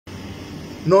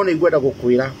no nĩ ngwenda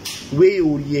gũkwĩra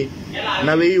wĩyũrie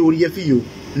na wĩyũrie biũ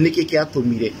nĩkĩ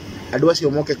kĩatũmire andũ acio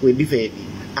moke kwĩ defend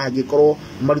angĩkorwo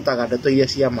marutaga ndeto iria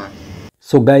cia ma.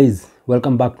 So guys,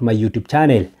 welcome back to my YouTube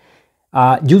channel.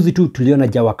 Juzi tu tuliona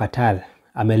Njau wa Qatar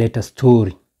ameleta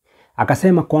story.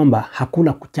 Akasema kwamba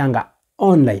hakuna kuchanga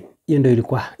online.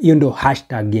 Hiyo ndio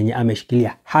hashtag yenye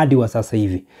ameshikilia hadi wa sasa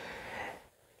hivi.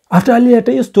 After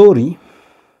alileta hiyo story,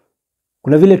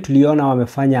 kuna vile tuliona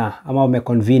wamefanya ama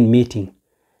wameconvene meeting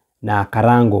na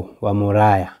Karango wa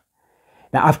Moraya.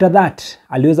 Na after that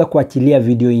aliweza kuachilia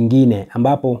video ingine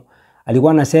ambapo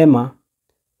alikuwa anasema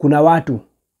kuna watu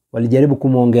walijaribu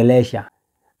kumuongelesha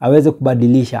aweze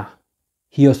kubadilisha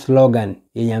hiyo slogan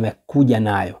yenye amekuja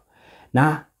nayo.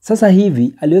 Na sasa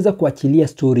hivi aliweza kuachilia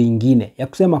story ingine ya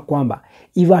kusema kwamba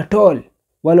if at all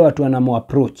wale watu wanamu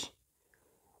approach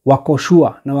wako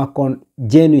sure na wako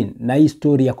genuine na hii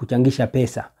story ya kuchangisha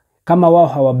pesa, kama wao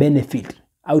hawa benefit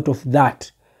out of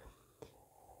that,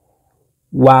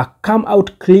 wa come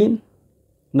out clean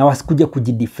na wasikuje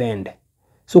kujidefend.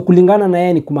 So kulingana na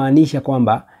yeye ni kumaanisha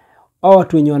kwamba hao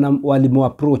watu wenye walimu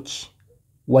approach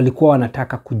walikuwa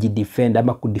wanataka kujidefend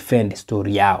ama kudefend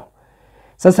story yao.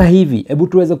 Sasa hivi hebu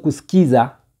tuweze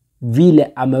kusikiza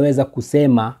vile ameweza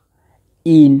kusema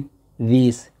in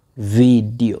this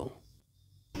video.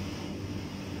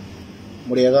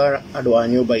 Muriaga andu a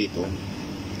nyumba itu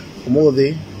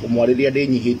umuthi umwariria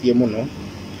ndinyihitie muno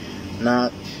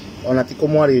na ona ti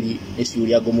kumwariri ni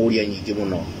ciuria ngumuria nyingi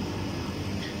muno.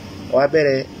 Wa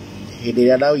mbere hindi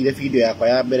ria ndawire video yakwa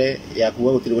ya mbere ya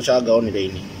kuga gutiri gucanga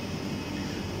online,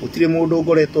 gutiri mundu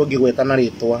ngoretwo ngigweta na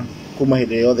ritwa kuma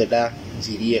hindi yothe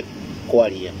ndanjirie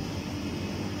kwaria,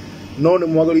 no ni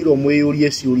mwagĩrĩirwo mwĩyũrie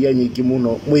ciuria nyingi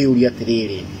muno. Mwĩyũrie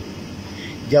atiriri,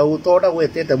 Njau tonda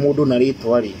gwetete mundu na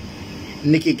ritwa ri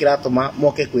niki kiratuma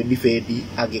moke kwĩ defend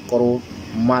angĩkorwo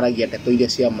maragia ndeto iria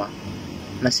cia ma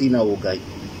na cina ũngai.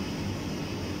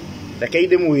 Reke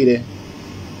ndĩmwĩre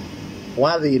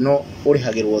wathi ĩno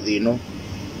ũrĩhagĩrwo thĩ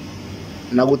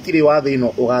na gũtirĩ wathi ĩno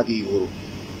ũgathiĩ igũrũ.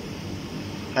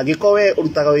 Angĩkorwo we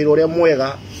ũrutaga wĩra ũrĩa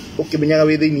mwega ũkĩmenyaga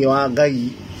wĩ thĩinĩ wa Ngai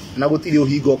na gũtirĩ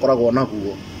ũhingo ũkoragwo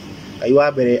naguo, Ngai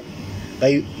wa mbere,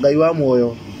 Ngai wa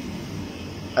muoyo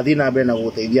athiĩ na mbere na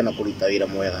gũgũteithia na kũruta wĩra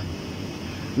mwega.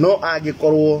 No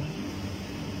angĩkorwo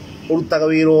ũrutaga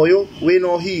wĩra ũyũ wĩna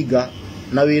ũhinga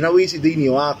na wĩna wĩici thĩinĩ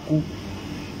waku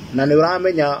na nĩ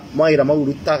ũramenya mawĩra mau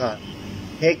rutaga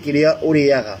he kĩrĩa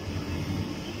ũrĩaga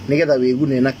nĩgetha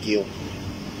wĩgune nakĩo,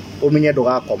 ũmenye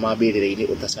ndũgakoma mbĩrĩra-inĩ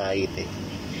ũtacagĩte.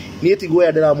 Niĩ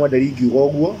tiguoya ndĩramwenderi ingiuga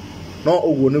ũguo, no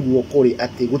ũguo nĩguo kũrĩ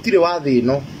atĩ gũtirĩ wathĩ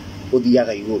ĩno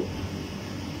ũthiaga igũrũ.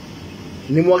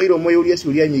 Nĩ mwagĩrĩirwo mwĩyũrie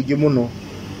ciũria nyingĩ mũno,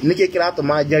 nĩkĩ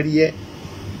kĩratũma njarie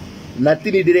na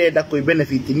tini ndĩrenda kwĩ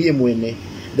benefit niĩ mwene,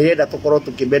 ndĩrenda tũkorwo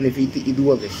tũkĩ-benefit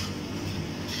ithuothe.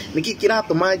 Nĩkĩ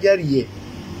kĩratũma njarie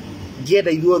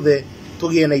ngĩenda ithuothe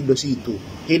tũgĩe na indo citũ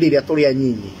hĩndĩ ĩrĩa tũrĩ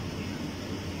anyinyi.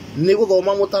 Nĩ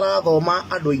gũthoma mũtarathoma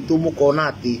andũ aitũ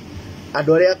mũkona atĩ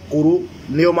andũ arĩa akũrũ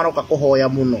nĩo maroka kũhoya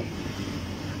mũno.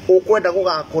 Ũkwenda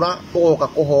gũgakũra ũgoka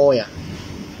kũhoya,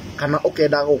 kana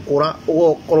ũkenda gũkũra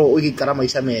ũgokorwo ũgĩikara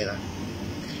maica mega.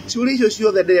 Ciũria icio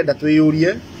ciothe ndĩrenda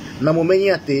twĩyũrie na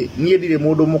mũmenye atĩ niĩ ndirĩ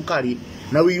mũndũ mũkari,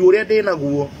 na wĩigũ ũrĩa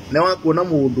ndĩnaguo nĩ wa kuona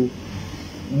mũndũ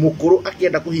mũkũrũ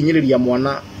akĩenda kũhinyĩrĩria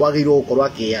mwana wagĩrĩirwo gũkorwo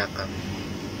akĩyaka.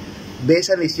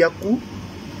 Mbeca nĩ ciaku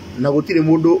na gũtirĩ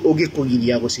mũndũ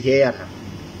ũngĩkũgiria gũciheana,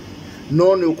 no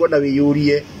nĩ ũkwenda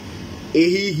wĩyũrie ĩ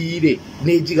hihi rĩ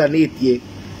nĩ njiganĩtie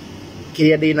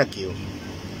kĩrĩa ndĩnakĩo.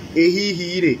 Ĩ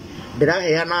hihi rĩ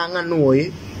ndĩraheana ng'ano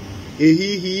ĩ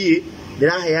hihi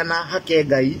ndĩraheana hake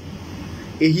Ngai,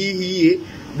 ĩ hihi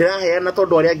ndĩraheana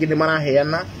tondũ arĩa angĩ nĩ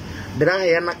maraheana,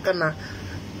 ndĩraheana kana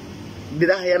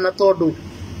ndĩraheana tondũ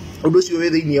ũndũ ũcio wĩ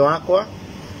thĩinĩ wakwa,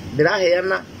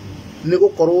 ndĩraheana nĩ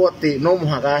gũkorwo atĩ no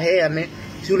mũhaka heane.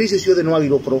 Ciũria icio ciothe nĩ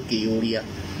wagĩrĩirwo gũkorwo ũkĩyũria.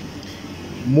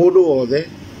 Mũndũ wothe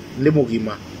nĩ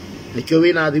mũgima, nĩkĩo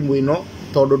wĩna thimũ ĩno,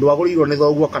 tondũ ndwagũrĩirwo nĩ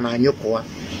thoguo kana nyũkwa,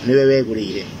 nĩwe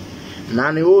wegũrĩire,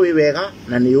 na nĩ ũĩ wega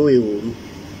na nĩ ũĩ ũru.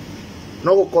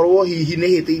 No gũkorwo hihi nĩ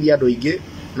hĩtĩirie andũ aingĩ,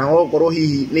 na no gũkorwo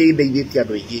hihi nĩ ndeithĩtie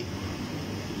andũ aingĩ,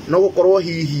 no gũkorwo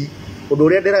hihi ũndũ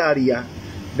ũrĩa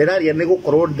ndĩraria nĩ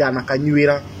gũkorwo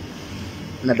ndanakanyuĩra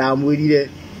na ndamwĩrire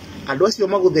andũ acio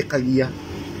magũthekagia,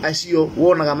 acio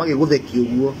wonaga magĩgũthekia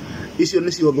ũguo, icio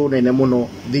nĩcio thũ nene mũno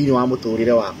thĩinĩ wa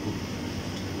mũtũrĩre waku.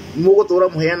 Mũgũtũra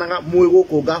mũheanaga mwĩ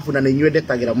gũkũ ngabu na nĩ inyuĩ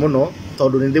ndetagĩra mũno,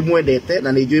 tondũ nĩ ndĩmwendete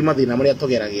na nĩ njũĩ mathĩna marĩa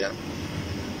tũgeragĩra,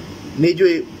 nĩ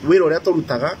njũĩ wĩra ũrĩa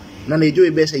tũrutaga na nĩ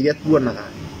njũĩ mbeca iria tuonaga.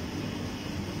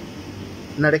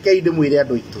 Na rekei ndĩmwĩre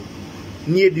andũ aitũ,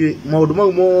 niĩ maũndũ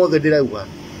mau mothe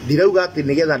ndirauga atĩ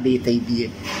nĩgetha ndĩteithie,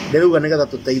 ndĩrauga nĩgetha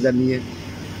tũteithanie.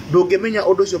 ndũngĩmenya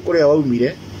ũndũ ũcio kũrĩa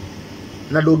waumire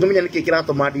na ndũngĩmenya nĩkĩ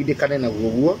kĩratũma ndindĩkane naguo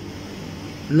guo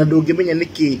na ndũngĩmenya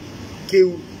nĩkĩ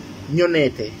kĩu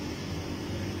nyonete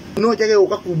no njage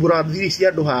gũka kumbũra thiri cia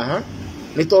andũ haha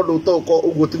nĩ tondũ toko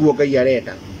ũguo tiguo Ngai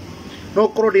arenda no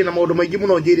korwo ndĩ na maũndũ maingĩ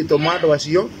mũno njĩrĩtwo ma andũ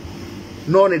acio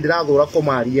no nĩ ndĩrathũra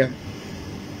kũmaria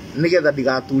nĩgetha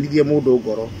ndigaturithie mũndũ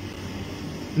ngoro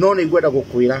no nĩ ngwenda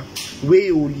gũkwĩra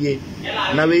wĩyũrie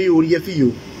na wĩyũrie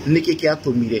biũ nĩkĩ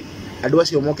kĩatũmire andũ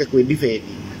acio moke kwĩ defend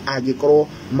angĩkorwo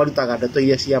marutaga ndeto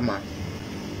iria cia ma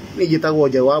nĩ njĩtagwo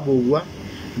Njau wa Mbũgua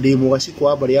ndĩ mũgaciko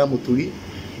wa mbarĩ ya Mũturi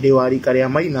ndĩ wa rika rĩa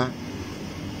Maina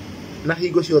na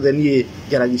hingo ciothe niĩ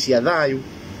njaragi cia thayũ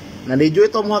na nĩ njũĩ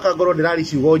to mũhaka ngorwo ndĩrari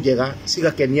ciugo njega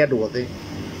cigakenia andũ othe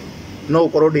no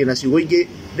ũkorwo ndĩ na ciugo ingĩ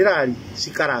ndĩrari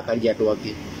cikarakaria andũ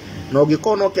angĩ na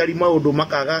ũngĩkorwo no kĩari maũndũ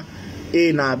makaga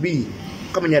A na B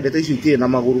kamenya ndeto icio itirĩ na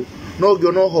magũrũ no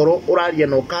ũngĩona ũhoro ũraria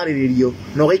na ũkarĩrĩrio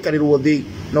na ũgaikarĩrwo thĩ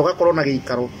na ũgakorwo na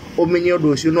gĩikaro ũmenye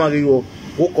ũndũ ũcio nĩ wagĩrĩirwo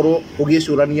gũkorwo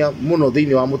ũgĩcũrania mũno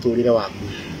thĩinĩ wa mũtũrĩre waku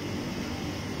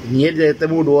niĩ ndete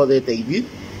mũndũ wothe ũteithio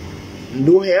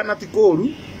ndũheana ti kũũru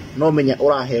no menya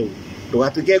ũraheo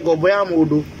ndũgatuĩke ngombo ya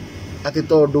mũndũ atĩ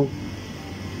tondũ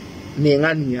nĩ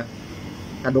ng'ania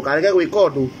na ndũkarege gwĩka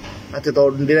ũndũ atĩ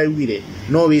tondũ ndĩraugire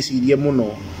no wĩcirie mũno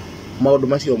maũndũ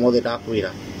macio mothe ndakwĩra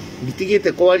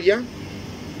nditigĩte kwaria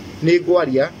nĩ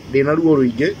ngwaria ndĩna ruo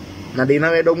rũingĩ na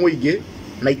ndĩna wendo mũingĩ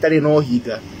na itarĩ na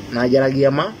ũhinga na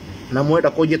njaragia ma na mwenda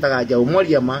kũnjĩtaga Njau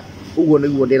mwaria ma ũguo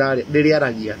nĩguo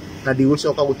ndĩrĩaragia na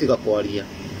ndigũcoka gũtiga kwaria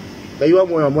Ngai wa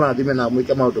muoyo mũrathime na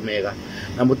mwĩke maũndũ mega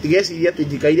na mũtigecirie atĩ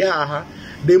njikaire haha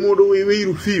ndĩ mũndũ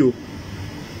wĩiru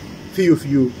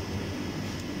biũ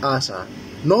aca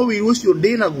no wĩiru ũcio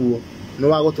ndĩ naguo nĩ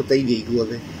wa gũtũteithia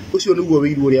ithuothe ũcio nĩguo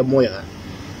wĩiru ũrĩa mwega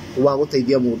wa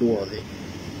gũteithia mũndũ wothe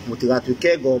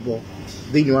mũtigatuĩke ngombo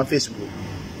thĩinĩ wa Facebook.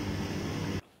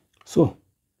 So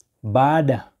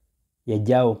baada ya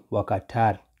Njau wa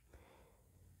Qatar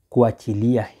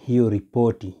kuachilia hiyo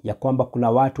ripoti ya kwamba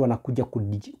kuna watu wanakuja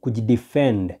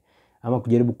kujidefend ama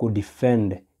kujaribu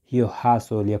kudefend hiyo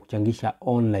hustle ya kuchangisha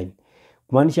online,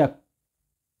 kumaanisha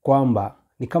kwamba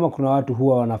ni kama kuna watu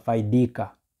huwa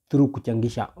wanafaidika through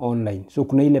kuchangisha online, so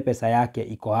kuna ile pesa yake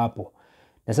iko hapo.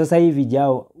 Na sasa hivi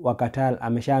Njau wa Qatar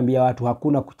ameshaambia watu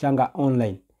hakuna kuchanga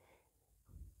online.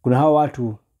 Kuna hao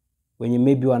watu wenye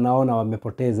maybe wanaona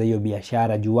wamepoteza hiyo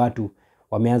biashara juu watu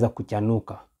wameanza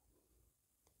kuchanuka.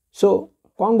 So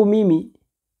kwangu mimi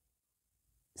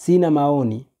sina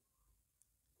maoni.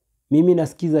 Mimi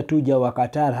nasikiza tu Njau wa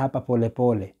Qatar hapa pole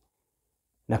pole.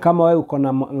 Na kama wewe uko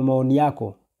na maoni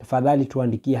yako, tafadhali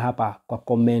tuandikie hapa kwa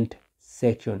comment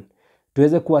section.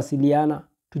 Tuweze kuwasiliana,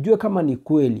 tujue kama ni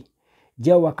kweli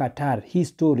Njau wa Qatar hii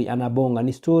story anabonga,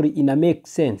 ni story ina make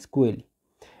sense kweli,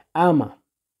 ama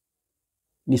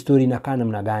ni story inakaa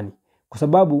namna gani? Kwa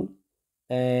sababu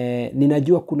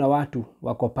ninajua kuna watu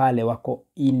wako pale wako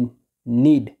in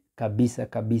need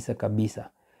kabisa.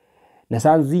 Na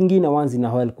saa zingine wanzi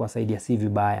na help kuwasaidia si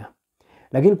vibaya.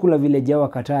 Lakini kuna vile Njau wa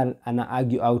Qatar ana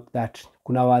argue out that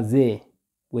kuna wazee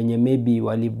wenye maybe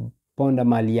waliponda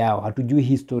mali yao, hatujui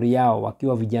history yao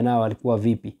wakiwa vijana walikuwa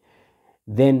vipi.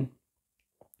 Then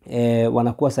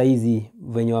wanakuwa saizi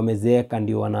venye wamezeeka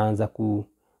ndio wanaanza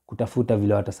kutafuta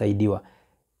vile watasaidiwa.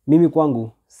 Mimi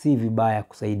kwangu si vibaya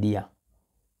kusaidia.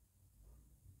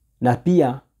 Na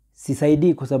pia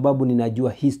sisaidii kwa sababu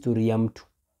ninajua history ya mtu.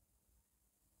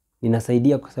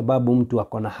 Ninasaidia kwa sababu mtu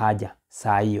ako na haja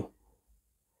saa hiyo.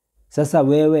 Sasa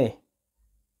wewe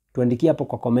tuandikie hapo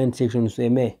kwa comment section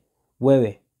useme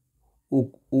wewe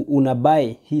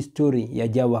unabai history ya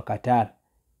Njau wa Qatar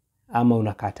ama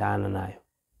unakataana nayo.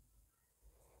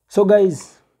 So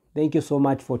guys, thank you so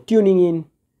much for tuning in.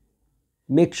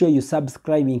 Make sure you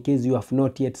subscribe in case you have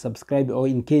not yet subscribed, or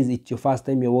in case it's your first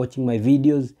time you're watching my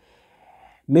videos.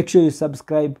 Make sure you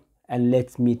subscribe and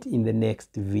let's meet in the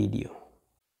next video.